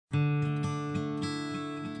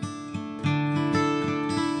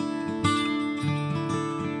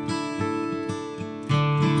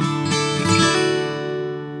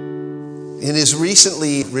his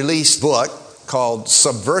recently released book called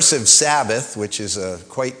Subversive Sabbath, which is a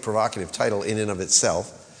quite provocative title in and of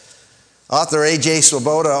itself, author A.J.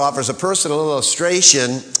 Swoboda offers a personal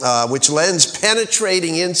illustration which lends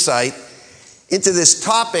penetrating insight into this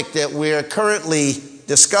topic that we're currently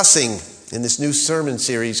discussing in this new sermon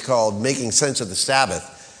series called Making Sense of the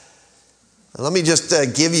Sabbath. Now, let me just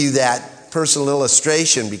give you that personal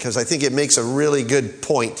illustration because I think it makes a really good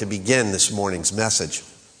point to begin this morning's message.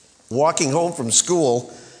 Walking home from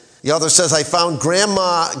school, the author says, I found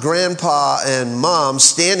Grandma, Grandpa, and Mom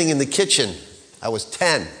standing in the kitchen. I was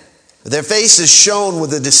 10. Their faces shone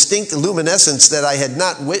with a distinct luminescence that I had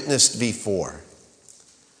not witnessed before.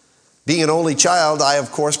 Being an only child, I,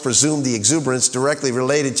 of course, presumed the exuberance directly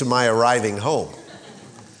related to my arriving home.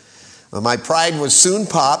 My pride was soon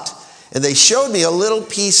popped, and they showed me a little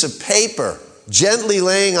piece of paper gently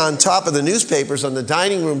laying on top of the newspapers on the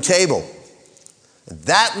dining room table.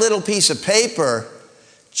 That little piece of paper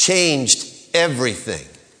changed everything.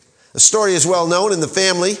 The story is well known in the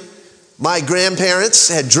family. My grandparents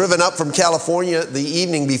had driven up from California the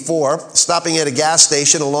evening before, stopping at a gas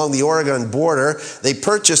station along the Oregon border. They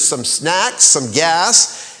purchased some snacks, some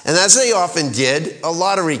gas, and as they often did, a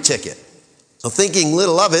lottery ticket. So thinking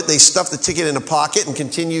little of it, they stuffed the ticket in a pocket and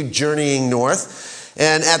continued journeying north.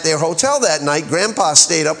 And at their hotel that night, Grandpa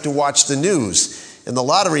stayed up to watch the news. And the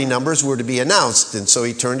lottery numbers were to be announced. And so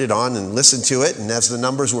he turned it on and listened to it. And as the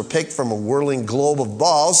numbers were picked from a whirling globe of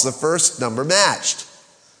balls, the first number matched.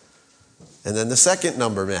 And then the second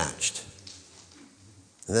number matched.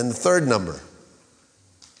 And then the third number.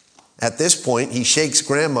 At this point, he shakes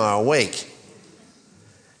Grandma awake.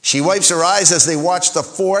 She wipes her eyes as they watch the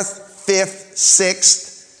fourth, fifth,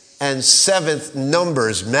 sixth, and seventh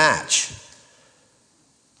numbers match.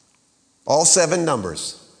 All 7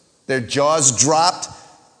 numbers. Their jaws dropped.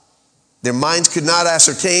 Their minds could not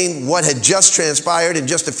ascertain what had just transpired in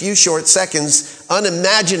just a few short seconds.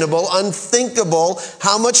 Unimaginable, unthinkable.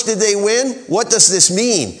 How much did they win? What does this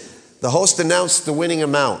mean? The host announced the winning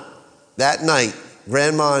amount. That night,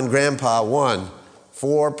 Grandma and Grandpa won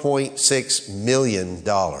 $4.6 million.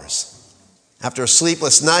 After a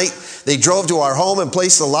sleepless night, they drove to our home and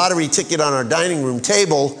placed the lottery ticket on our dining room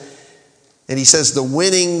table. And he says the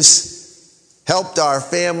winnings helped our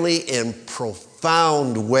family in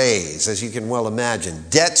profound ways, as you can well imagine.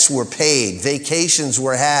 Debts were paid, vacations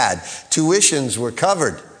were had, tuitions were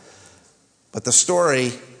covered. But the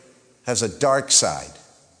story has a dark side.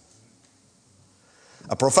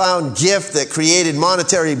 A profound gift that created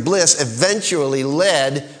monetary bliss eventually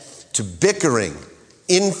led to bickering,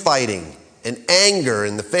 infighting, and anger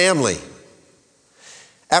in the family.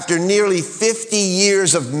 After nearly 50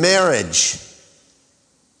 years of marriage,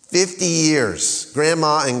 50 years,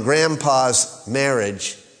 Grandma and Grandpa's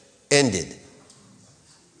marriage ended.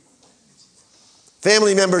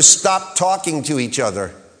 Family members stopped talking to each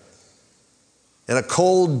other, and a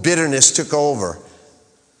cold bitterness took over.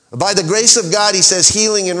 By the grace of God, he says,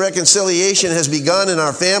 healing and reconciliation has begun in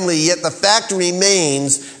our family, yet the fact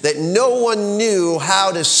remains that no one knew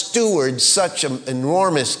how to steward such an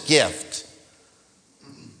enormous gift.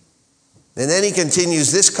 And then he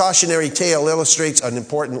continues, this cautionary tale illustrates an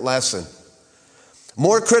important lesson.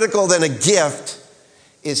 More critical than a gift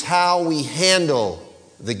is how we handle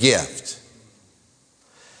the gift.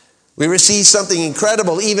 We receive something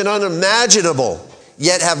incredible, even unimaginable,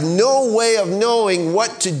 yet have no way of knowing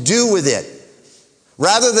what to do with it.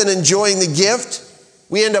 Rather than enjoying the gift,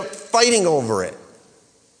 we end up fighting over it.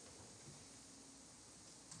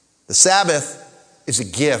 The Sabbath is a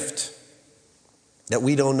gift that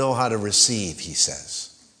we don't know how to receive, he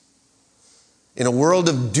says. In a world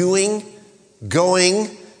of doing, going,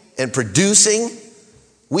 and producing,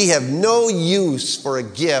 we have no use for a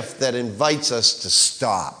gift that invites us to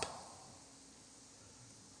stop.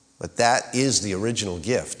 But that is the original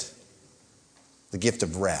gift, the gift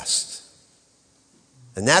of rest.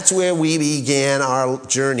 And that's where we began our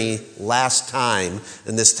journey last time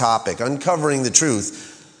in this topic, uncovering the truth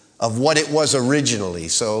of what it was originally.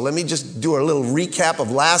 So let me just do a little recap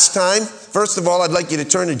of last time. First of all, I'd like you to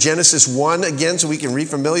turn to Genesis 1 again so we can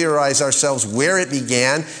refamiliarize ourselves where it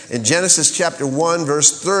began. In Genesis chapter 1,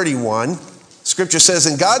 verse 31, Scripture says,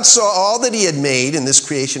 and God saw all that he had made in this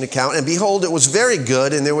creation account, and behold, it was very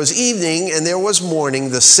good, and there was evening, and there was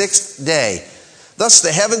morning, the 6th day. Thus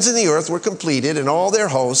the heavens and the earth were completed, and all their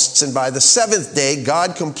hosts, and by the 7th day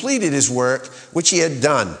God completed his work which he had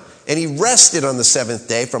done. And he rested on the 7th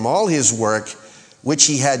day from all his work which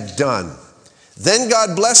he had done. Then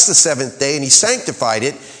God blessed the 7th day, and he sanctified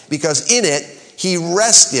it, because in it he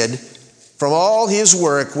rested from all his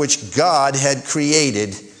work which God had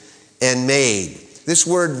created and made. This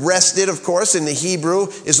word rested, of course, in the Hebrew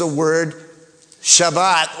is the word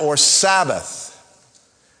Shabbat or Sabbath.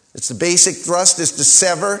 It's the basic thrust is to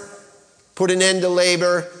sever, put an end to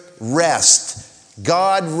labor, rest.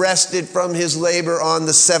 God rested from his labor on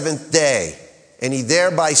the seventh day, and he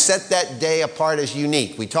thereby set that day apart as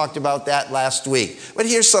unique. We talked about that last week. But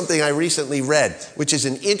here's something I recently read, which is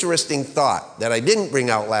an interesting thought that I didn't bring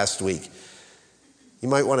out last week. You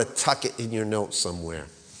might want to tuck it in your notes somewhere.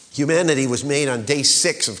 Humanity was made on day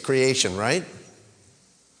 6 of creation, right?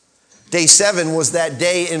 Day 7 was that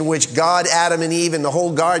day in which God, Adam, and Eve and the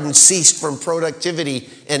whole garden ceased from productivity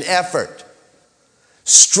and effort.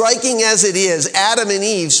 Striking as it is, Adam and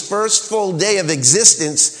Eve's first full day of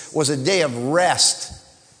existence was a day of rest,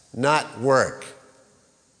 not work.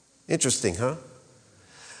 Interesting, huh?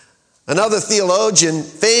 Another theologian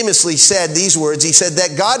famously said these words. He said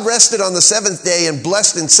that God rested on the seventh day and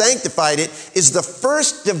blessed and sanctified it is the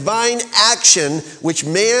first divine action which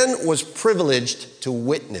man was privileged to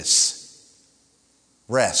witness.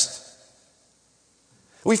 Rest.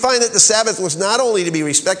 We find that the Sabbath was not only to be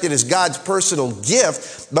respected as God's personal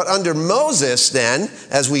gift, but under Moses then,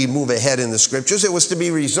 as we move ahead in the scriptures, it was to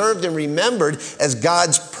be reserved and remembered as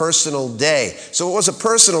God's personal day. So it was a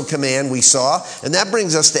personal command we saw, and that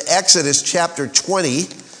brings us to Exodus chapter 20,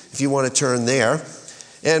 if you want to turn there,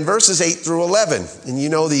 and verses 8 through 11. And you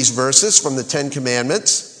know these verses from the Ten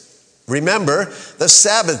Commandments. Remember the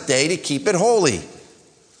Sabbath day to keep it holy.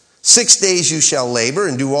 6 days you shall labor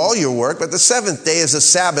and do all your work, but the seventh day is the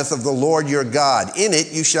Sabbath of the Lord your God. In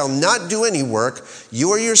it you shall not do any work,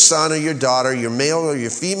 you or your son or your daughter, your male or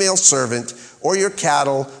your female servant, or your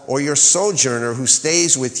cattle, or your sojourner who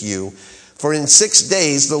stays with you. For in 6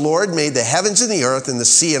 days the Lord made the heavens and the earth and the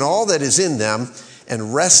sea and all that is in them,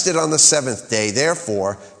 and rested on the seventh day.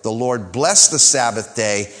 Therefore the Lord blessed the Sabbath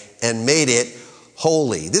day and made it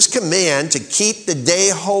holy. This command to keep the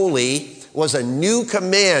day holy was a new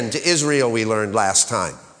command to Israel, we learned last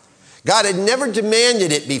time. God had never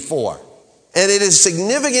demanded it before. And it is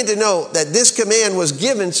significant to note that this command was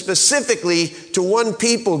given specifically to one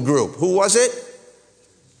people group. Who was it?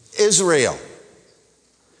 Israel.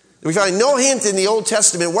 We find no hint in the Old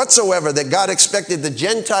Testament whatsoever that God expected the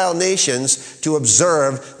Gentile nations to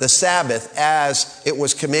observe the Sabbath as it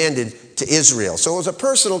was commanded to Israel. So it was a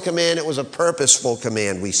personal command, it was a purposeful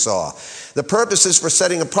command we saw. The purposes for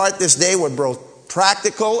setting apart this day were both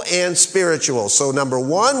practical and spiritual. So number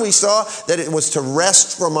one, we saw that it was to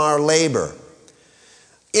rest from our labor.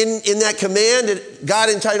 In that command, God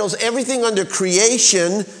entitles everything under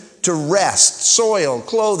creation to rest. Soil,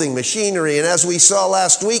 clothing, machinery, and as we saw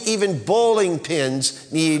last week, even bowling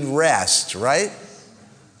pins need rest, right?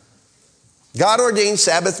 God ordained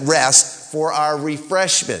Sabbath rest for our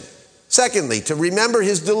refreshment. Secondly, to remember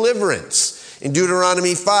his deliverance. In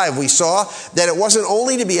Deuteronomy 5, we saw that it wasn't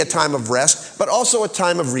only to be a time of rest, but also a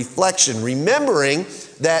time of reflection, remembering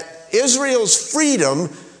that Israel's freedom,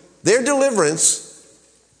 their deliverance,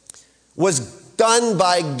 was done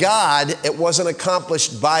by God. It wasn't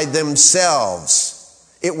accomplished by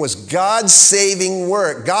themselves. It was God's saving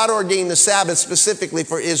work. God ordained the Sabbath specifically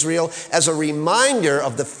for Israel as a reminder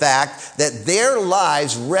of the fact that their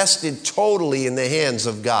lives rested totally in the hands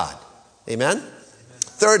of God. Amen?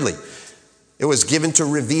 Thirdly, it was given to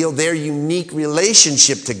reveal their unique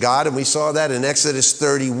relationship to God, and we saw that in Exodus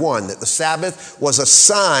 31, that the Sabbath was a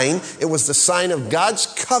sign. It was the sign of God's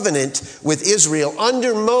covenant with Israel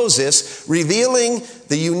under Moses, revealing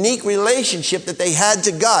the unique relationship that they had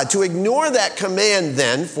to God. To ignore that command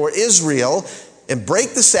then for Israel and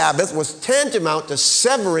break the Sabbath was tantamount to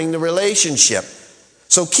severing the relationship.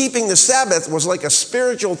 So keeping the Sabbath was like a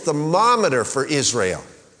spiritual thermometer for Israel.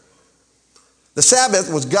 The Sabbath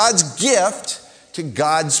was God's gift to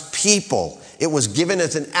God's people. It was given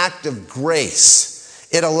as an act of grace.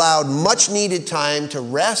 It allowed much needed time to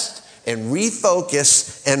rest and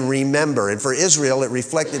refocus and remember. And for Israel, it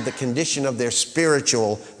reflected the condition of their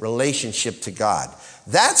spiritual relationship to God.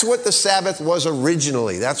 That's what the Sabbath was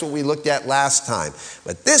originally. That's what we looked at last time.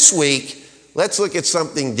 But this week, let's look at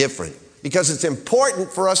something different. Because it's important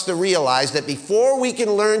for us to realize that before we can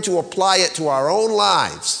learn to apply it to our own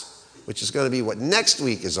lives, which is going to be what next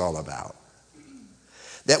week is all about,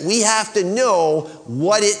 that we have to know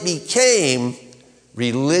what it became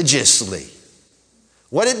religiously.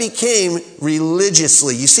 What it became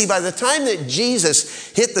religiously. You see, by the time that Jesus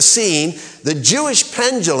hit the scene, the Jewish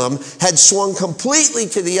pendulum had swung completely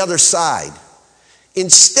to the other side.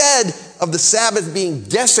 Instead of the Sabbath being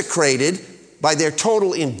desecrated by their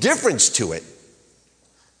total indifference to it,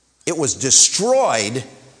 it was destroyed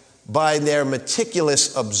by their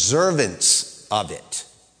meticulous observance of it.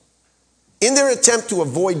 In their attempt to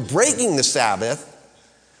avoid breaking the Sabbath,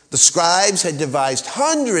 The scribes had devised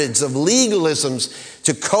hundreds of legalisms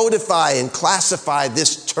to codify and classify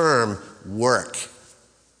this term work.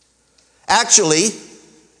 Actually,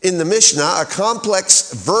 in the Mishnah, a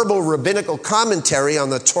complex verbal rabbinical commentary on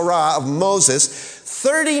the Torah of Moses,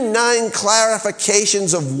 39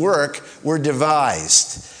 clarifications of work were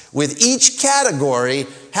devised, with each category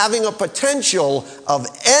having a potential of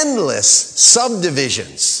endless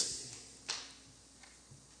subdivisions.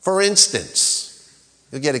 For instance,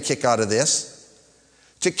 you'll get a kick out of this.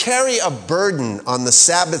 To carry a burden on the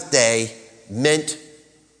Sabbath day meant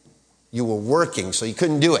you were working, so you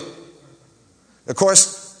couldn't do it. Of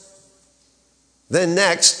course, then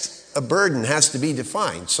next, a burden has to be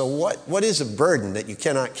defined. So what is a burden that you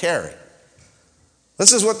cannot carry?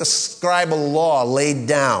 This is what the scribal law laid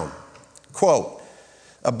down. Quote,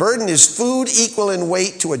 a burden is food equal in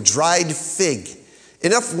weight to a dried fig,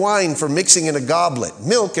 enough wine for mixing in a goblet,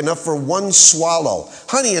 milk enough for one swallow,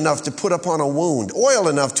 honey enough to put upon a wound, oil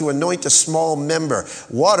enough to anoint a small member,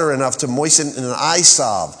 water enough to moisten an eye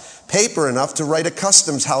salve, paper enough to write a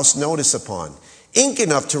customs house notice upon, ink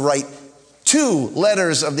enough to write 2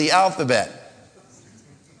 letters of the alphabet.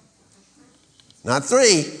 Not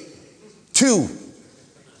 3, 2.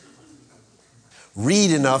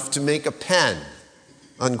 Read enough to make a pen,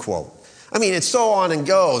 unquote. I mean, it so on and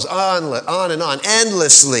goes, on and on,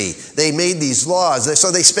 endlessly. They made these laws.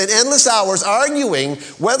 So they spent endless hours arguing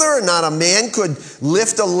whether or not a man could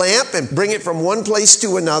lift a lamp and bring it from one place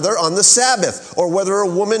to another on the Sabbath, or whether a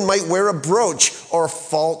woman might wear a brooch or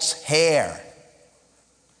false hair.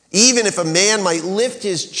 Even if a man might lift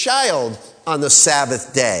his child on the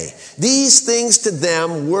Sabbath day. These things to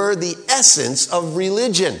them were the essence of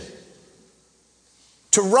religion.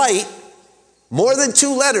 To write more than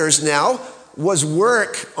 2 letters now was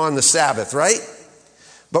work on the Sabbath, right?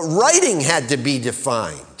 But writing had to be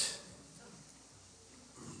defined.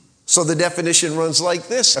 So the definition runs like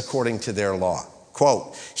this according to their law.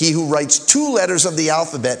 Quote, he who writes 2 letters of the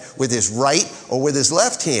alphabet with his right or with his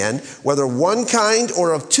left hand, whether one kind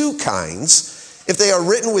or of 2 kinds, if they are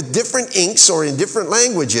written with different inks or in different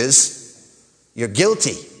languages, you're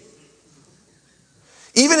guilty.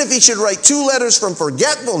 Even if he should write 2 letters from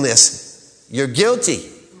forgetfulness, you're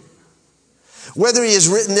guilty. Whether he has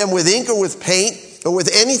written them with ink or with paint or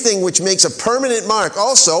with anything which makes a permanent mark,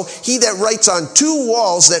 also, he that writes on 2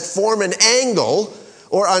 walls that form an angle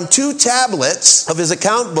or on 2 tablets of his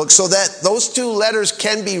account book so that those 2 letters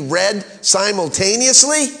can be read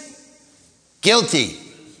simultaneously, guilty.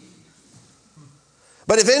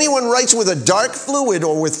 But if anyone writes with a dark fluid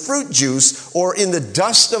or with fruit juice or in the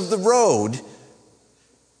dust of the road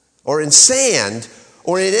or in sand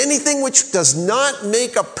or in anything which does not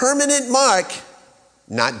make a permanent mark,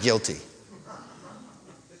 not guilty.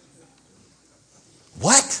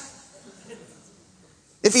 What?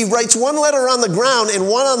 If he writes 1 letter on the ground and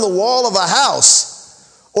 1 on the wall of a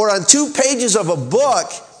house or on 2 pages of a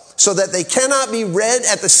book so that they cannot be read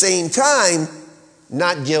at the same time,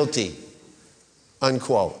 not guilty,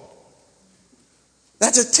 unquote.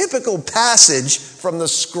 That's a typical passage from the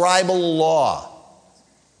scribal law.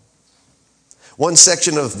 One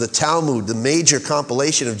section of the Talmud, the major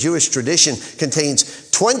compilation of Jewish tradition, contains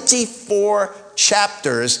 24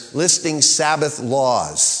 chapters listing Sabbath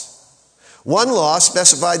laws. One law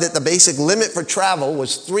specified that the basic limit for travel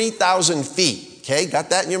was 3,000 feet. Okay, got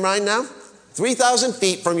that in your mind now? 3,000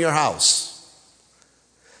 feet from your house.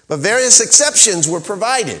 But various exceptions were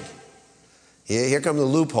provided. Here come the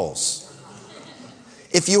loopholes.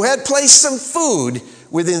 If you had placed some food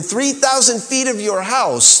within 3,000 feet of your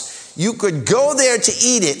house, you could go there to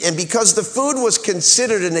eat it, and because the food was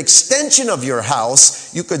considered an extension of your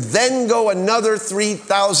house, you could then go another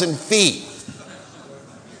 3,000 feet.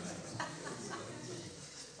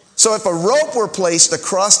 So if a rope were placed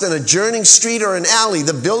across an adjoining street or an alley,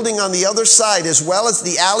 the building on the other side, as well as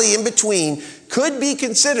the alley in between, could be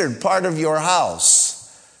considered part of your house.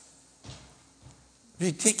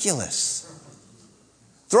 Ridiculous.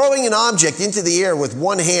 Throwing an object into the air with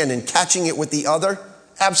one hand and catching it with the other,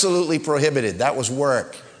 absolutely prohibited. That was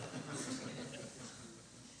work.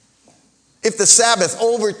 If the Sabbath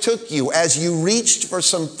overtook you as you reached for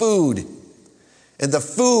some food, and the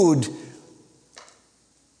food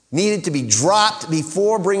needed to be dropped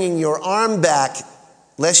before bringing your arm back,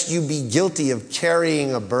 lest you be guilty of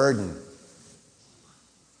carrying a burden,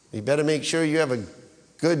 you better make sure you have a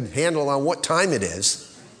good handle on what time it is.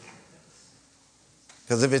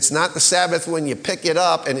 Because if it's not the Sabbath when you pick it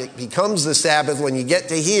up and it becomes the Sabbath when you get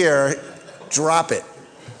to here, drop it.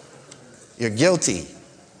 You're guilty.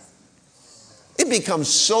 It becomes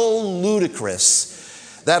so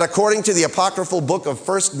ludicrous that according to the apocryphal book of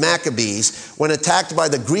 1 Maccabees, when attacked by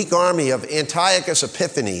the Greek army of Antiochus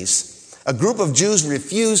Epiphanes, a group of Jews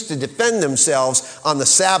refused to defend themselves on the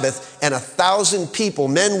Sabbath, and 1,000 people,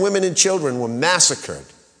 men, women, and children, were massacred.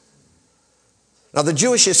 Now, the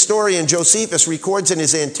Jewish historian Josephus records in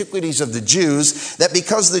his Antiquities of the Jews that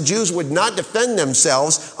because the Jews would not defend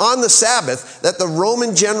themselves on the Sabbath, that the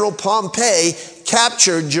Roman general Pompey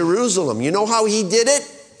captured Jerusalem. You know how he did it?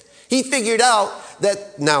 He figured out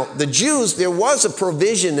that, now, the Jews, there was a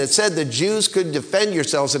provision that said the Jews could defend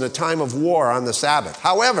yourselves in a time of war on the Sabbath.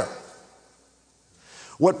 However,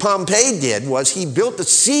 what Pompey did was he built the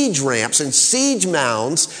siege ramps and siege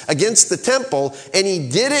mounds against the temple, and he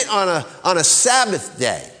did it on a Sabbath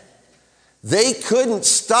day. They couldn't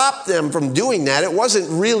stop them from doing that. It wasn't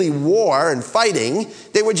really war and fighting.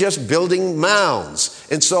 They were just building mounds.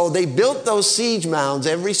 And so they built those siege mounds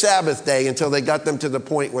every Sabbath day until they got them to the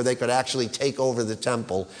point where they could actually take over the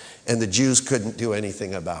temple, and the Jews couldn't do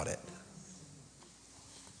anything about it.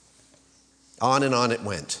 On and on it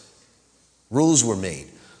went. Rules were made,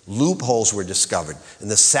 loopholes were discovered,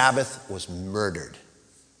 and the Sabbath was murdered.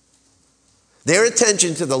 Their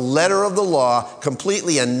attention to the letter of the law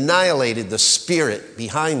completely annihilated the spirit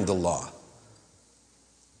behind the law.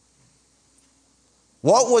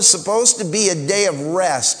 What was supposed to be a day of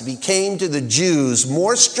rest became to the Jews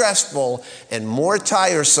more stressful and more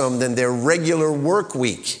tiresome than their regular work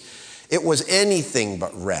week. It was anything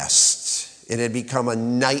but rest. It had become a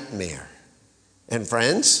nightmare. And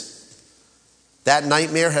friends, that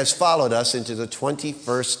nightmare has followed us into the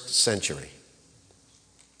 21st century.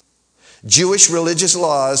 Jewish religious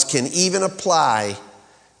laws can even apply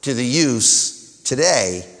to the use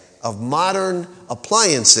today of modern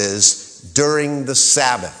appliances during the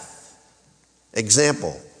Sabbath.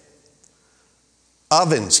 Example,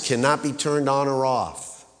 ovens cannot be turned on or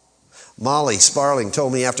off. Molly Sparling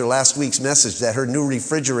told me after last week's message that her new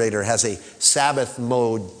refrigerator has a Sabbath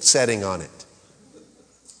mode setting on it.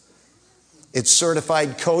 It's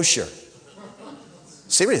certified kosher.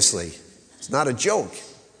 Seriously, it's not a joke.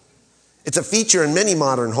 It's a feature in many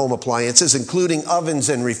modern home appliances, including ovens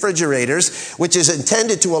and refrigerators, which is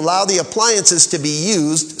intended to allow the appliances to be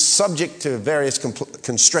used, subject to various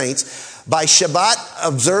constraints, by Shabbat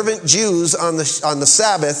observant Jews on the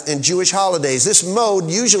Sabbath and Jewish holidays. This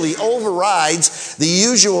mode usually overrides the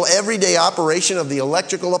usual everyday operation of the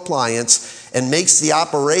electrical appliance and makes the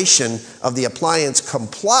operation of the appliance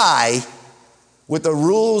comply with the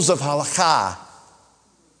rules of halakha,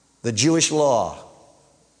 the Jewish law.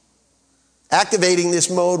 Activating this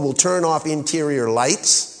mode will turn off interior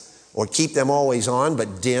lights or keep them always on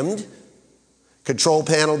but dimmed. Control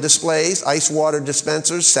panel displays, ice water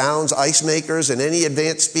dispensers, sounds, ice makers, and any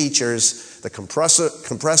advanced features. The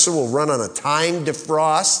compressor will run on a timed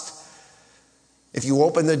defrost. If you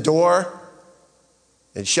open the door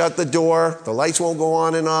and shut the door, the lights won't go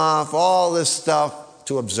on and off. All this stuff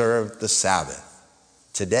to observe the Sabbath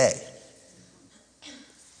today.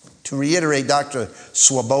 To reiterate Dr.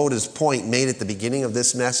 Swoboda's point made at the beginning of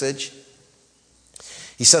this message,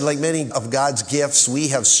 he said, like many of God's gifts, we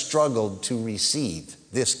have struggled to receive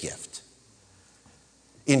this gift.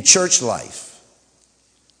 In church life,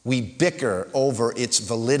 we bicker over its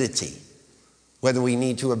validity, whether we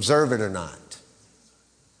need to observe it or not.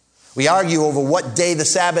 We argue over what day the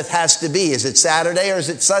Sabbath has to be. Is it Saturday or is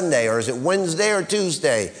it Sunday? Or is it Wednesday or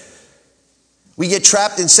Tuesday? We get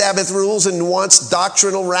trapped in Sabbath rules and nuanced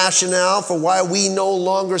doctrinal rationale for why we no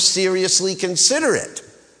longer seriously consider it.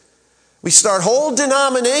 We start whole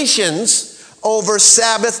denominations over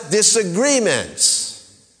Sabbath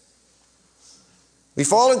disagreements. We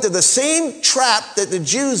fall into the same trap that the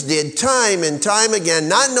Jews did time and time again,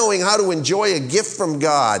 not knowing how to enjoy a gift from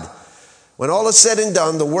God. When all is said and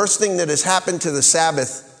done, the worst thing that has happened to the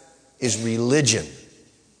Sabbath is religion.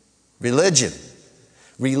 Religion.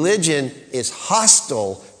 Religion is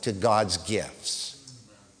hostile to God's gifts.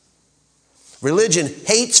 Religion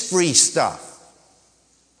hates free stuff.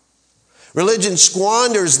 Religion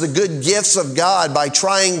squanders the good gifts of God by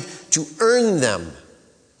trying to earn them,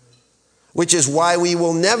 which is why we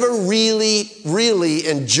will never really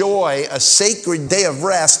enjoy a sacred day of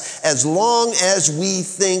rest as long as we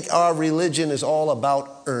think our religion is all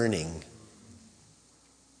about earning.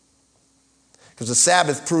 Because the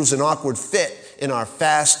Sabbath proves an awkward fit in our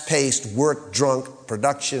fast-paced, work-drunk,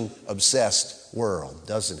 production-obsessed world,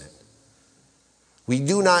 doesn't it? We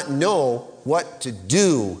do not know what to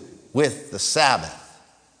do with the Sabbath.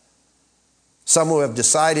 Some who have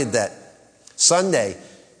decided that Sunday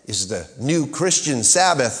is the new Christian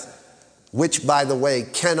Sabbath, which, by the way,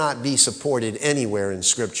 cannot be supported anywhere in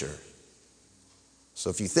Scripture. So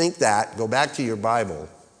if you think that, go back to your Bible.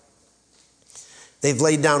 They've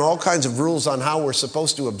laid down all kinds of rules on how we're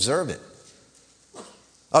supposed to observe it.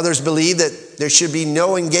 Others believe that there should be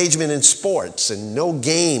no engagement in sports and no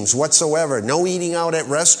games whatsoever, no eating out at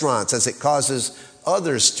restaurants as it causes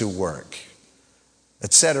others to work,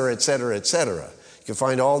 etc., etc., etc. You can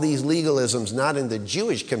find all these legalisms not in the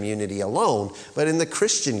Jewish community alone, but in the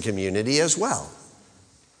Christian community as well.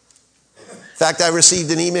 In fact, I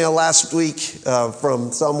received an email last week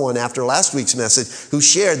from someone after last week's message who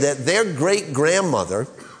shared that their great-grandmother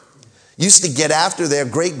used to get after their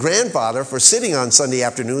great-grandfather for sitting on Sunday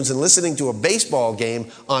afternoons and listening to a baseball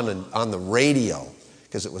game on the radio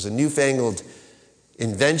because it was a newfangled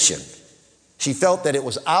invention. She felt that it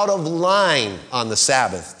was out of line on the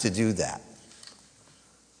Sabbath to do that.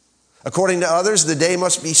 According to others, the day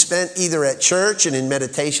must be spent either at church and in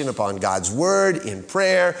meditation upon God's word, in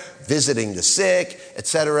prayer, visiting the sick,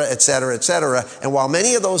 etc., etc., etc. And while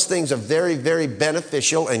many of those things are very, very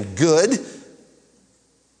beneficial and good,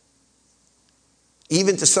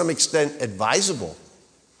 even to some extent advisable,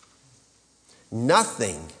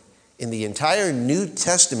 nothing in the entire New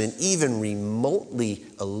Testament even remotely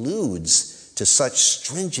alludes to such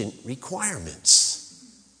stringent requirements.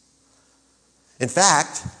 In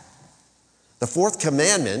fact, the fourth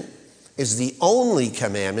commandment is the only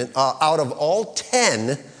commandment out of all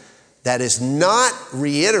 10 that is not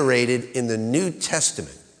reiterated in the New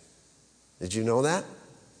Testament. Did you know that?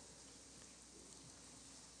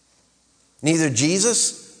 Neither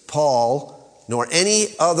Jesus, Paul, nor any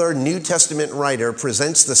other New Testament writer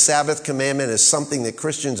presents the Sabbath commandment as something that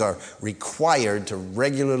Christians are required to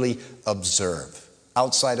regularly observe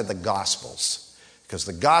outside of the Gospels, because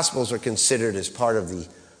the Gospels are considered as part of the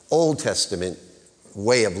Old Testament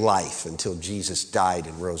way of life until Jesus died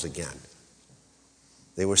and rose again.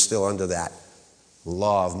 They were still under that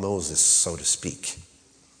law of Moses, so to speak.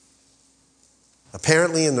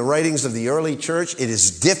 Apparently, in the writings of the early church, it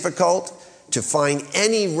is difficult to find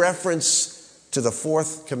any reference to the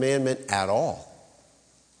fourth commandment at all.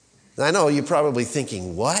 And I know you're probably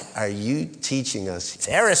thinking, what are you teaching us? It's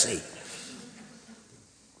heresy.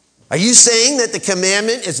 Are you saying that the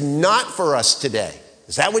commandment is not for us today?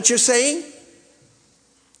 Is that what you're saying?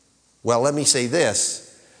 Well, let me say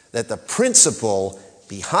this, that the principle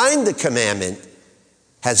behind the commandment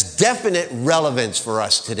has definite relevance for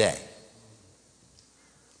us today.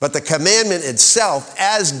 But the commandment itself,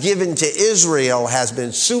 as given to Israel, has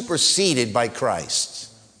been superseded by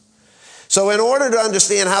Christ. So in order to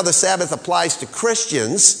understand how the Sabbath applies to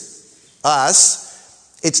Christians,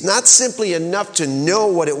 us, it's not simply enough to know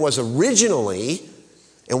what it was originally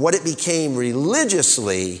and what it became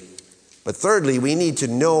religiously, but thirdly, we need to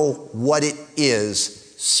know what it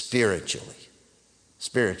is spiritually.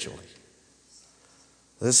 Spiritually.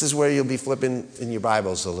 This is where you'll be flipping in your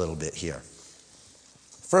Bibles a little bit here.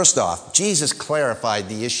 First off, Jesus clarified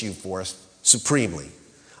the issue for us supremely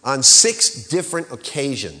on 6 different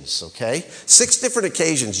occasions, okay? 6 different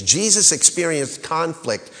occasions, Jesus experienced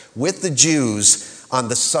conflict with the Jews on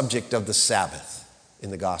the subject of the Sabbath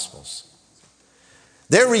in the Gospels.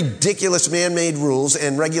 Their ridiculous man-made rules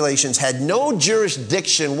and regulations had no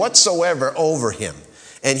jurisdiction whatsoever over him,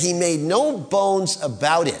 and he made no bones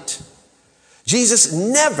about it. Jesus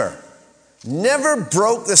never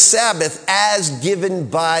broke the Sabbath as given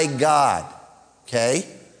by God, okay?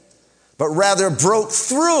 But rather broke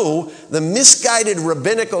through the misguided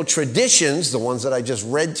rabbinical traditions, the ones that I just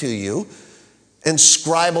read to you, and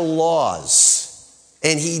scribal laws.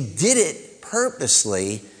 And he did it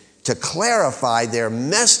purposely to clarify their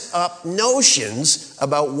messed up notions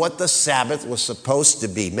about what the Sabbath was supposed to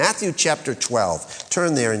be. Matthew chapter 12.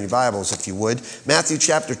 Turn there in your Bibles if you would. Matthew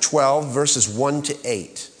chapter 12, verses 1 to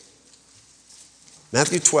 8.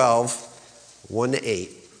 Matthew 12, 1 to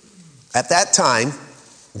 8. At that time,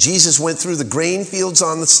 Jesus went through the grain fields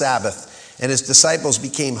on the Sabbath, and his disciples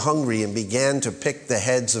became hungry and began to pick the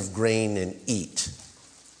heads of grain and eat.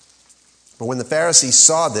 But when the Pharisees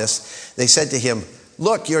saw this, they said to him,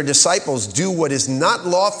 "Look, your disciples do what is not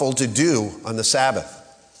lawful to do on the Sabbath."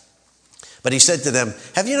 But he said to them,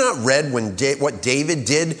 "Have you not read what David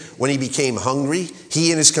did when he became hungry,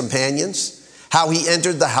 he and his companions? How he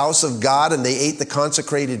entered the house of God and they ate the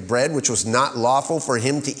consecrated bread, which was not lawful for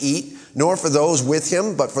him to eat, nor for those with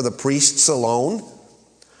him, but for the priests alone?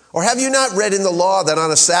 Or have you not read in the law that on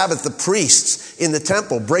a Sabbath the priests in the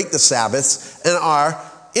temple break the Sabbaths and are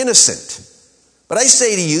innocent? But I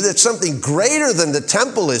say to you that something greater than the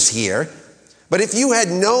temple is here. But if you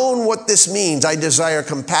had known what this means, I desire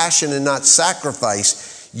compassion and not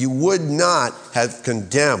sacrifice, you would not have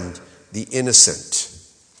condemned the innocent."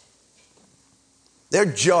 Their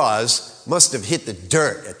jaws must have hit the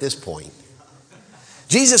dirt at this point.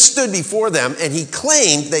 Jesus stood before them and he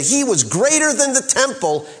claimed that he was greater than the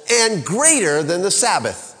temple and greater than the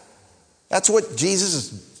Sabbath. That's what Jesus is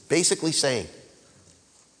basically saying.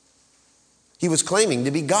 He was claiming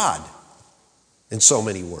to be God in so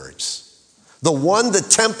many words. The one the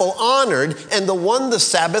temple honored and the one the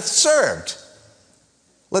Sabbath served.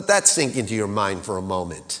 Let that sink into your mind for a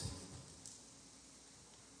moment.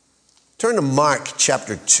 Turn to Mark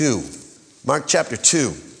chapter 2. Mark chapter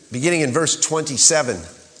 2, beginning in verse 27.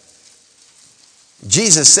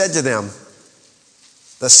 Jesus said to them,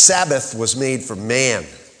 "The Sabbath was made for man,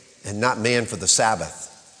 and not man for the Sabbath.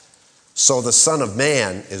 So the Son of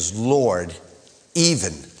Man is Lord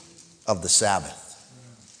even of the Sabbath."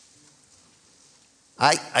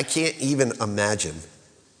 I can't even imagine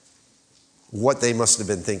what they must have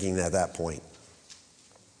been thinking at that point.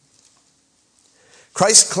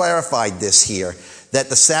 Christ clarified this here, that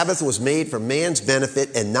the Sabbath was made for man's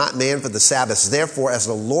benefit and not man for the Sabbath. Therefore, as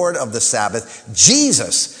the Lord of the Sabbath,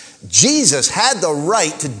 Jesus had the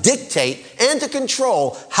right to dictate and to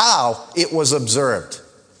control how it was observed.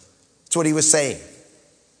 That's what he was saying.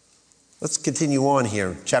 Let's continue on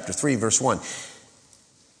here, chapter 3, verse 1.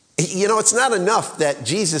 You know, it's not enough that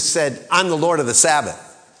Jesus said, "I'm the Lord of the Sabbath."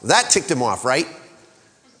 That ticked him off, right?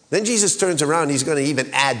 Then Jesus turns around and he's going to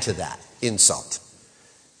even add to that insult.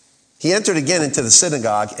 He entered again into the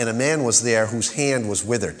synagogue, and a man was there whose hand was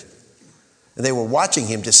withered. And they were watching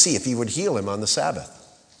him to see if he would heal him on the Sabbath,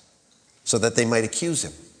 so that they might accuse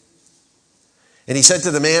him. And he said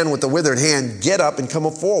to the man with the withered hand, "Get up and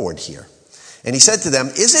come forward here." And he said to them,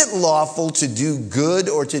 "Is it lawful to do good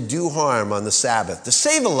or to do harm on the Sabbath, to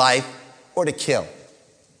save a life or to kill?"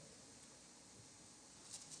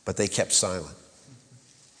 But they kept silent.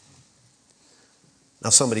 Now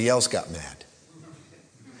somebody else got mad.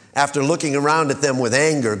 After looking around at them with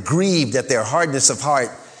anger, grieved at their hardness of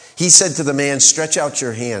heart, he said to the man, "Stretch out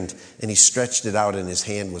your hand." And he stretched it out, and his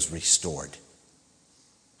hand was restored.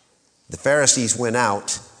 The Pharisees went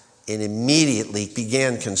out and immediately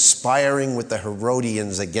began conspiring with the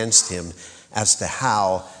Herodians against him as to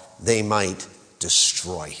how they might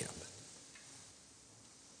destroy him.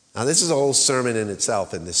 Now, this is a whole sermon in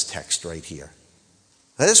itself in this text right here.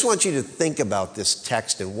 I just want you to think about this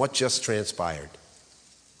text and what just transpired.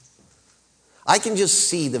 I can just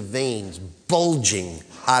see the veins bulging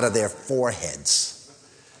out of their foreheads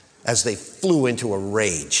as they flew into a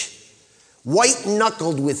rage.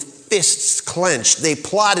 White-knuckled with fists clenched, they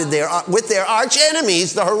plotted with their arch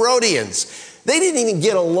enemies, the Herodians. They didn't even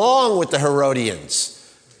get along with the Herodians.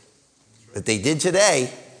 But they did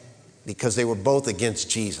today because they were both against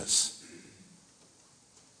Jesus.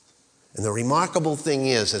 And the remarkable thing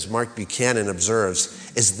is, as Mark Buchanan observes,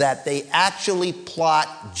 is that they actually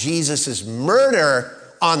plot Jesus' murder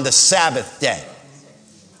on the Sabbath day.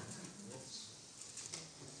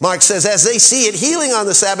 Mark says, as they see it, healing on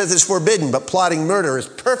the Sabbath is forbidden, but plotting murder is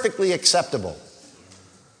perfectly acceptable.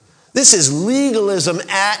 This is legalism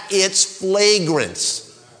at its flagrance.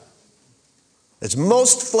 It's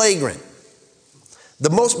most flagrant. The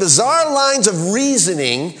most bizarre lines of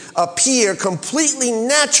reasoning appear completely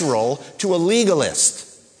natural to a legalist.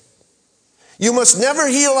 You must never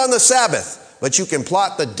heal on the Sabbath, but you can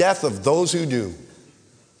plot the death of those who do.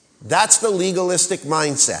 That's the legalistic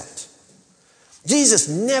mindset. Jesus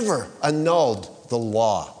never annulled the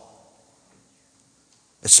law,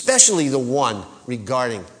 especially the one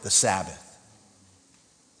regarding the Sabbath.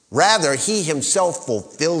 Rather, he himself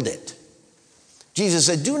fulfilled it. Jesus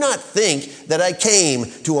said, "Do not think that I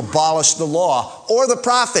came to abolish the law or the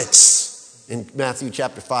prophets," in Matthew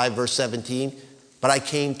chapter 5, verse 17, "but I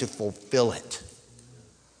came to fulfill it."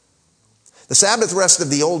 The Sabbath rest of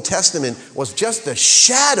the Old Testament was just a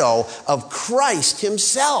shadow of Christ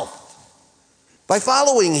himself. By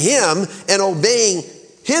following him and obeying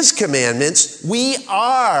his commandments, we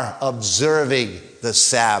are observing the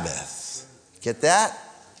Sabbath. Get that?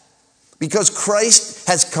 Because Christ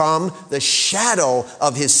has come, the shadow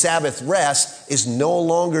of his Sabbath rest is no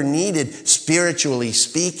longer needed, spiritually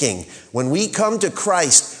speaking. When we come to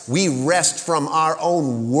Christ, we rest from our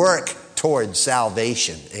own work toward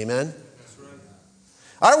salvation. Amen?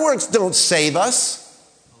 Our works don't save us.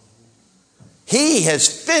 He has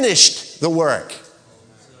finished the work,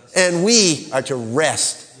 and we are to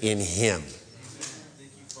rest in him.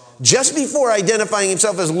 Just before identifying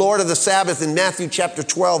himself as Lord of the Sabbath in Matthew chapter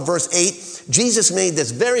 12, verse 8, Jesus made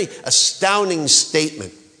this very astounding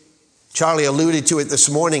statement. Charlie alluded to it this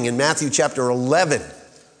morning in Matthew chapter 11.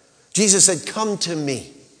 Jesus said, "Come to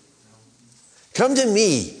me. Come to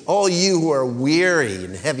me, all you who are weary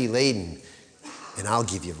and heavy laden, and I'll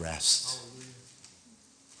give you rest."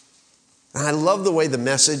 And I love the way the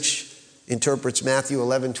Message interprets Matthew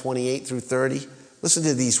 11:28 through 30. Listen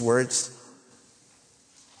to these words.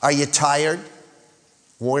 Are you tired,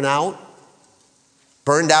 worn out,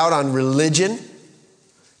 burned out on religion?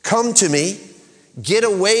 Come to me, get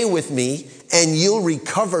away with me, and you'll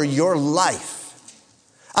recover your life.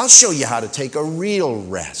 I'll show you how to take a real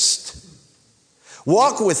rest.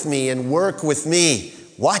 Walk with me and work with me.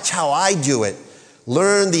 Watch how I do it.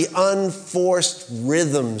 Learn the unforced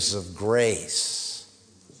rhythms of grace.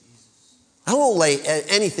 I won't lay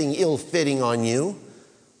anything ill-fitting on you,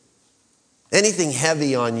 anything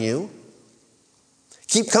heavy on you.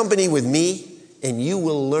 Keep company with me, and you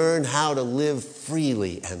will learn how to live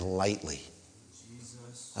freely and lightly.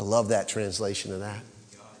 I love that translation of that.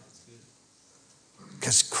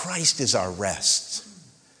 Because Christ is our rest.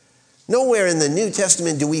 Nowhere in the New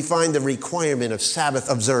Testament do we find the requirement of Sabbath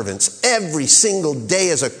observance. Every single day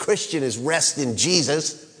as a Christian is rest in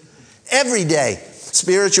Jesus. Every day,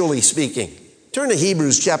 spiritually speaking. Turn to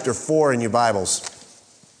Hebrews chapter 4 in your Bibles.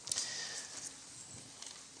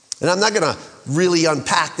 And I'm not going to really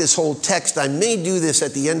unpack this whole text. I may do this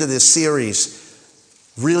at the end of this series.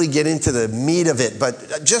 Really get into the meat of it.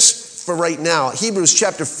 But just for right now, Hebrews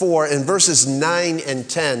chapter 4 and verses 9 and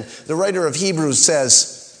 10, the writer of Hebrews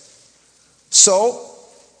says, so,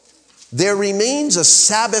 there remains a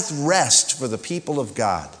Sabbath rest for the people of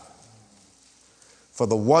God. For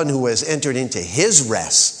the one who has entered into his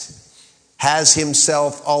rest has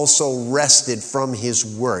himself also rested from his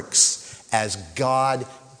works, as God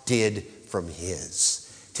did from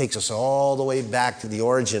his. Takes us all the way back to the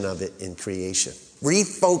origin of it in creation.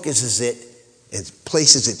 Refocuses it and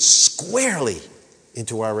places it squarely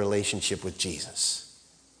into our relationship with Jesus.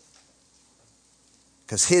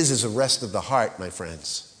 Because his is a rest of the heart, my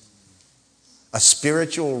friends. A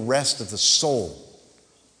spiritual rest of the soul.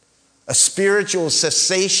 A spiritual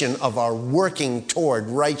cessation of our working toward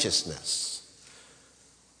righteousness.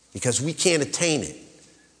 Because we can't attain it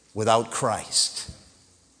without Christ.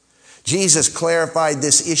 Jesus clarified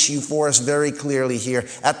this issue for us very clearly here.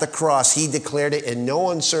 At the cross, he declared it in no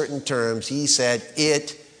uncertain terms. He said,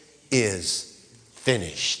 it is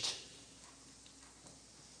finished.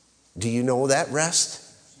 Do you know that rest?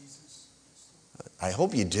 I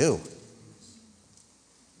hope you do.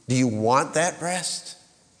 Do you want that rest?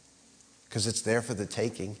 Because it's there for the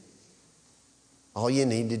taking. All you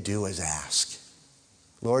need to do is ask.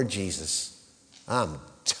 Lord Jesus, I'm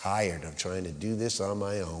tired of trying to do this on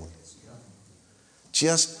my own.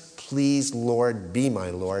 Just please, Lord, be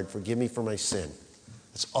my Lord. Forgive me for my sin.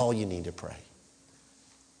 That's all you need to pray.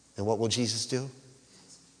 And what will Jesus do?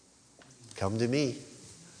 Come to me.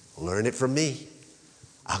 Learn it from me.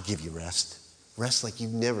 I'll give you rest. Rest like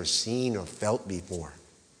you've never seen or felt before.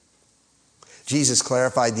 Jesus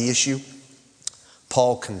clarified the issue.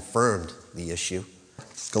 Paul confirmed the issue.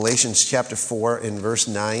 Galatians chapter 4 and verse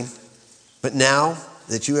 9. But now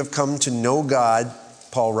that you have come to know God,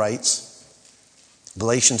 Paul writes,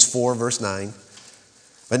 Galatians 4 verse 9.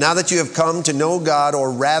 But now that you have come to know God,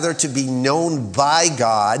 or rather to be known by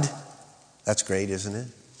God, that's great, isn't it?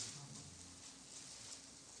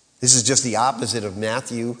 This is just the opposite of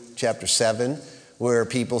Matthew chapter 7, where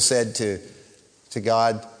people said to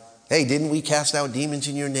God, hey, didn't we cast out demons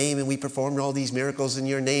in your name and we performed all these miracles in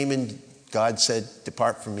your name? And God said,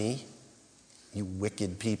 depart from me, you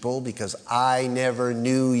wicked people, because I never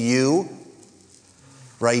knew you.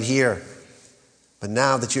 Right here. But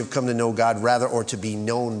now that you have come to know God, rather, or to be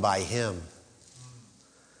known by him.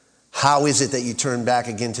 How is it that you turn back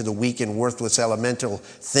again to the weak and worthless elemental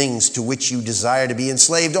things to which you desire to be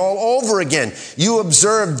enslaved all over again? You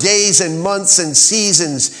observe days and months and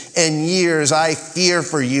seasons and years. I fear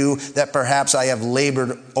for you that perhaps I have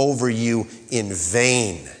labored over you in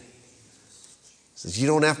vain. He says you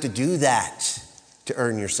don't have to do that to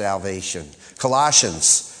earn your salvation.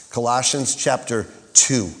 Colossians chapter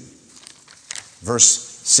 2,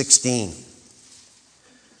 verse 16.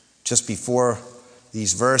 Just before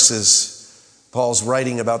these verses, Paul's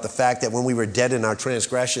writing about the fact that when we were dead in our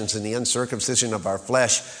transgressions and the uncircumcision of our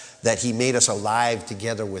flesh, that he made us alive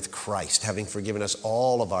together with Christ, having forgiven us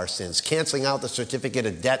all of our sins, canceling out the certificate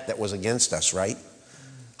of debt that was against us, right?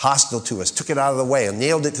 Hostile to us, took it out of the way and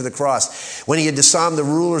nailed it to the cross. When he had disarmed the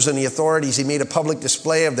rulers and the authorities, he made a public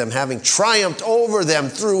display of them, having triumphed over them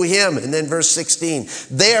through him. And then verse 16,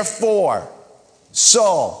 therefore,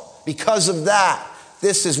 so, because of that,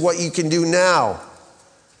 this is what you can do now.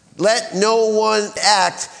 Let no one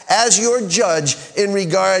act as your judge in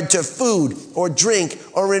regard to food or drink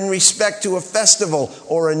or in respect to a festival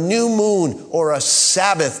or a new moon or a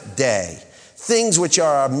Sabbath day. Things which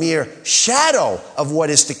are a mere shadow of what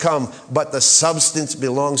is to come, but the substance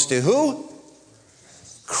belongs to who?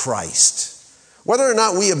 Christ. Whether or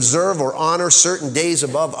not we observe or honor certain days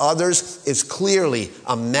above others is clearly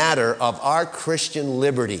a matter of our Christian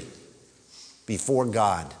liberty before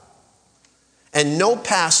God. And no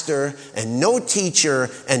pastor and no teacher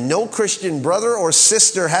and no Christian brother or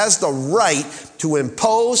sister has the right to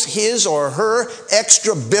impose his or her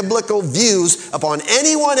extra biblical views upon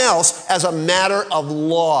anyone else as a matter of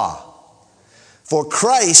law. For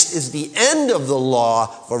Christ is the end of the law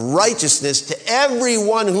for righteousness to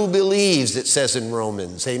everyone who believes, it says in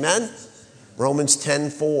Romans. Amen? Romans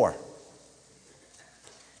 10:4.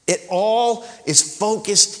 It all is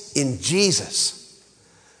focused in Jesus.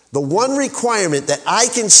 The one requirement that I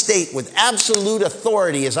can state with absolute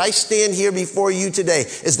authority as I stand here before you today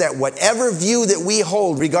is that whatever view that we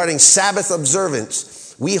hold regarding Sabbath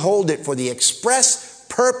observance, we hold it for the express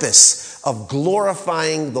purpose of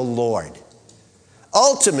glorifying the Lord.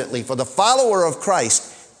 Ultimately, for the follower of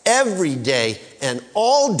Christ, every day and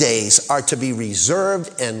all days are to be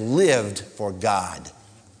reserved and lived for God.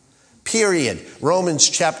 Period. Romans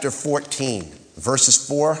chapter 14, verses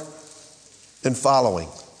 4 and following.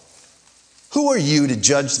 Who are you to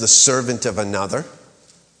judge the servant of another?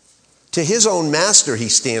 To his own master he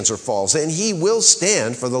stands or falls, and he will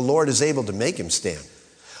stand, for the Lord is able to make him stand.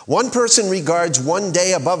 One person regards one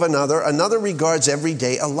day above another, another regards every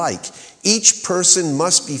day alike. Each person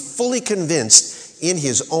must be fully convinced in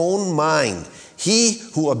his own mind. He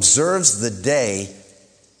who observes the day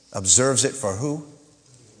observes it for who?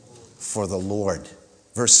 For the Lord.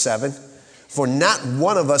 Verse 7. For not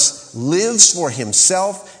one of us lives for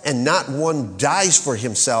himself, and not one dies for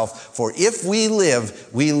himself. For if we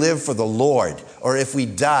live for the Lord. Or if we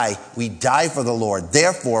die for the Lord.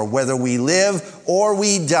 Therefore, whether we live or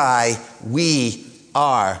we die, we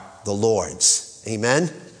are the Lord's.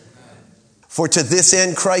 Amen? For to this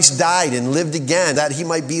end Christ died and lived again, that he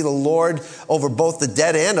might be the Lord over both the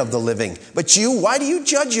dead and of the living. But you, why do you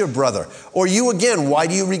judge your brother? Or you again, why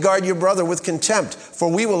do you regard your brother with contempt?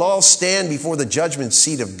 For we will all stand before the judgment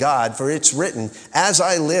seat of God. For it's written, as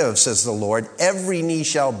I live, says the Lord, every knee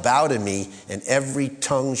shall bow to me, and every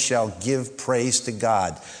tongue shall give praise to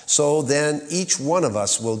God. So then each one of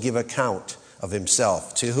us will give account of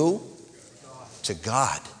himself. To who? To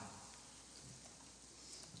God.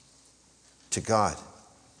 To God.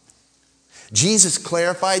 Jesus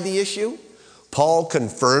clarified the issue. Paul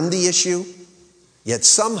confirmed the issue. Yet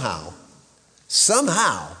somehow,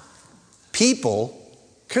 people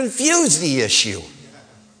confuse the issue.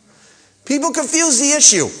 People confuse the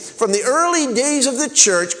issue. From the early days of the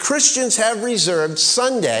church, Christians have reserved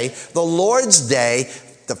Sunday, the Lord's Day,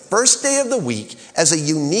 the first day of the week, as a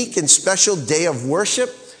unique and special day of worship,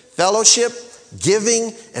 fellowship,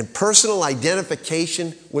 giving, and personal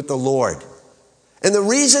identification with the Lord. And the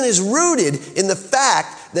reason is rooted in the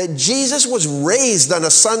fact that Jesus was raised on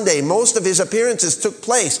a Sunday. Most of his appearances took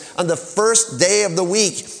place on the first day of the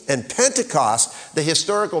week. And Pentecost, the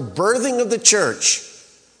historical birthing of the church,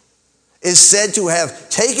 is said to have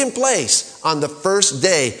taken place on the first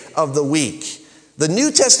day of the week. The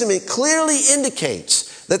New Testament clearly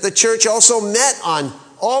indicates that the church also met on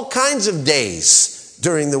all kinds of days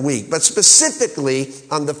during the week, but specifically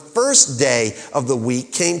on the first day of the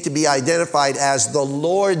week came to be identified as the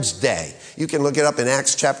Lord's Day. You can look it up in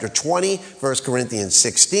Acts chapter 20, 1 Corinthians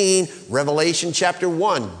 16, Revelation chapter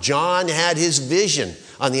 1. John had his vision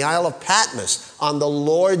on the Isle of Patmos on the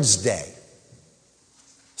Lord's Day.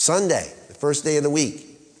 Sunday, the first day of the week.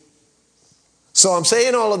 So I'm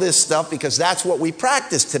saying all of this stuff because that's what we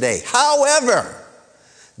practice today. However,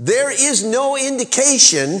 there is no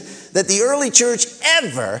indication that the early church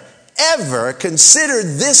ever considered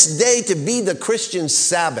this day to be the Christian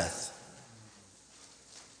Sabbath,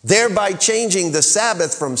 thereby changing the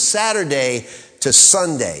Sabbath from Saturday to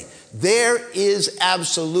Sunday. There is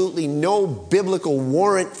absolutely no biblical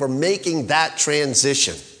warrant for making that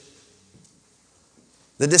transition.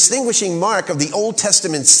 The distinguishing mark of the Old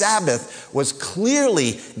Testament Sabbath was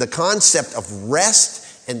clearly the concept of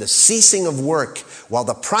rest and the ceasing of work, while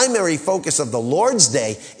the primary focus of the Lord's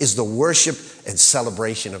Day is the worship and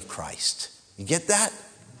celebration of Christ. You get that?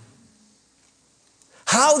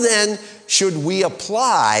 How then should we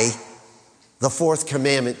apply the fourth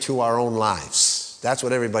commandment to our own lives? That's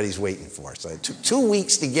what everybody's waiting for. So it took 2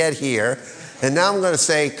 weeks to get here, and now I'm going to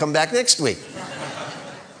say, come back next week.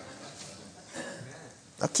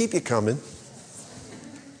 I'll keep you coming.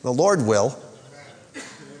 The Lord will.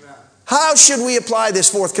 How should we apply this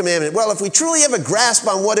fourth commandment? Well, if we truly have a grasp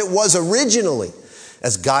on what it was originally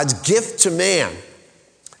as God's gift to man,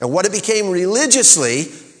 and what it became religiously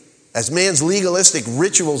as man's legalistic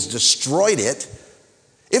rituals destroyed it,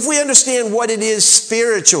 if we understand what it is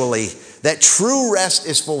spiritually that true rest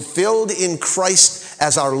is fulfilled in Christ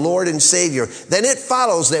as our Lord and Savior, then it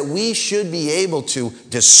follows that we should be able to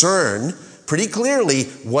discern pretty clearly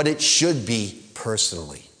what it should be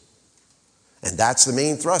personally. And that's the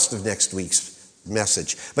main thrust of next week's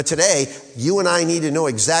message. But today, you and I need to know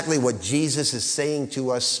exactly what Jesus is saying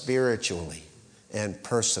to us spiritually and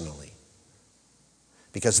personally.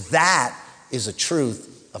 Because that is a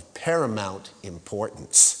truth of paramount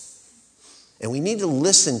importance. And we need to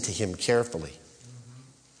listen to him carefully.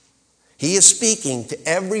 He is speaking to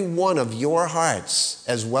every one of your hearts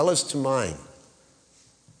as well as to mine.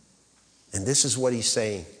 And this is what he's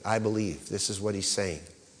saying, I believe. This is what he's saying.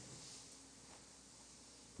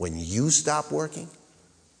 When you stop working,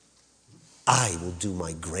 I will do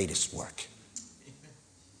my greatest work.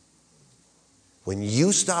 When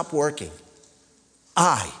you stop working,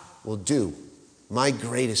 I will do my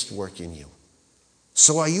greatest work in you.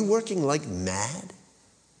 So are you working like mad,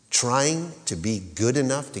 trying to be good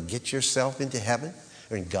enough to get yourself into heaven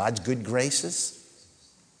or in God's good graces?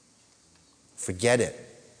 Forget it.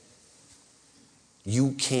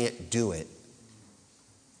 You can't do it.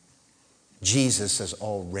 Jesus has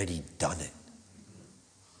already done it.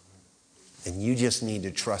 And you just need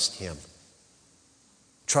to trust him.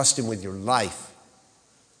 Trust him with your life.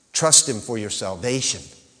 Trust him for your salvation.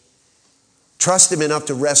 Trust him enough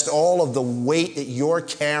to rest all of the weight that you're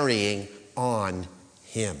carrying on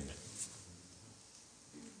him.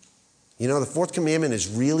 You know, the fourth commandment is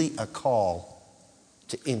really a call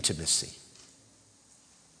to intimacy.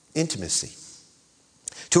 Intimacy.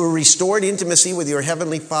 To a restored intimacy with your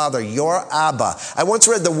heavenly Father, your Abba. I once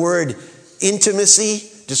read the word intimacy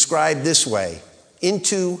described this way.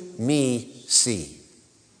 Into me see.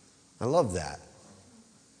 I love that.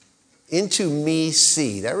 Into me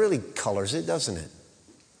see. That really colors it, doesn't it?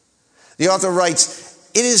 The author writes,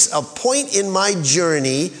 it is a point in my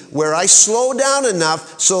journey where I slow down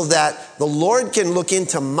enough so that the Lord can look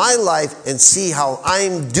into my life and see how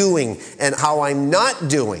I'm doing and how I'm not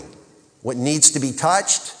doing. What needs to be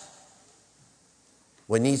touched,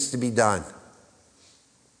 what needs to be done,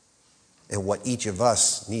 and what each of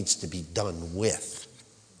us needs to be done with.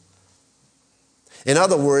 In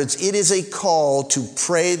other words, it is a call to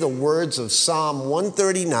pray the words of Psalm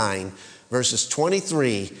 139, verses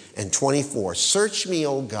 23 and 24. Search me,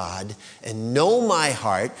 O God, and know my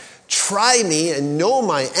heart. Try me and know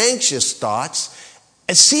my anxious thoughts,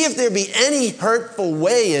 and see if there be any hurtful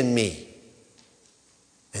way in me.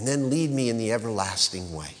 And then lead me in the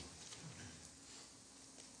everlasting way.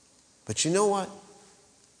 But you know what?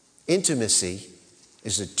 Intimacy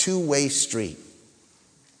is a two-way street.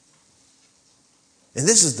 And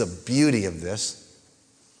this is the beauty of this.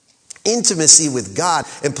 Intimacy with God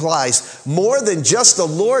implies more than just the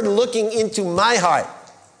Lord looking into my heart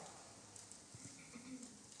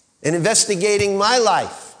and investigating my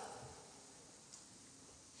life.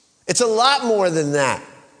 It's a lot more than that.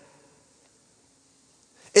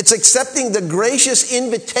 It's accepting the gracious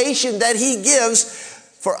invitation that he gives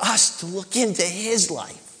for us to look into his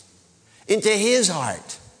life, into his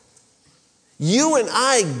heart. You and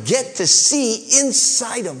I get to see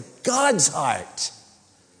inside of God's heart.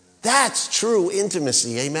 That's true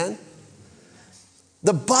intimacy, amen?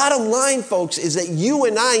 The bottom line, folks, is that you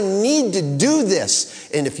and I need to do this.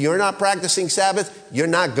 And if you're not practicing Sabbath, you're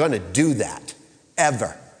not going to do that,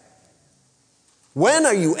 ever. When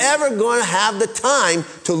are you ever going to have the time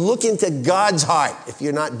to look into God's heart if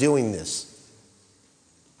you're not doing this?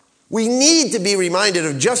 We need to be reminded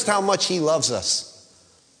of just how much he loves us.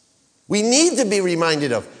 We need to be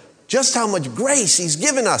reminded of just how much grace he's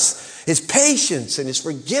given us, his patience and his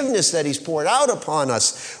forgiveness that he's poured out upon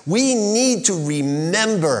us. We need to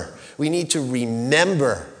remember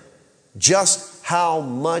just how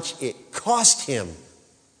much it cost him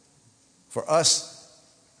for us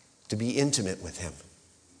to be intimate with him.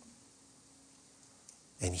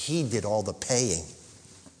 And he did all the paying.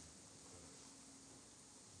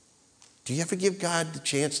 Do you ever give God the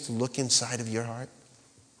chance to look inside of your heart?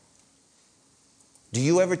 Do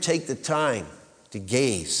you ever take the time to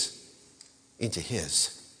gaze into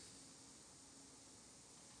his?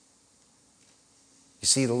 You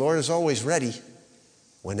see, the Lord is always ready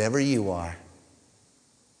whenever you are,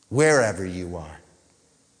 wherever you are.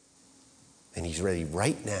 And he's ready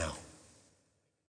right now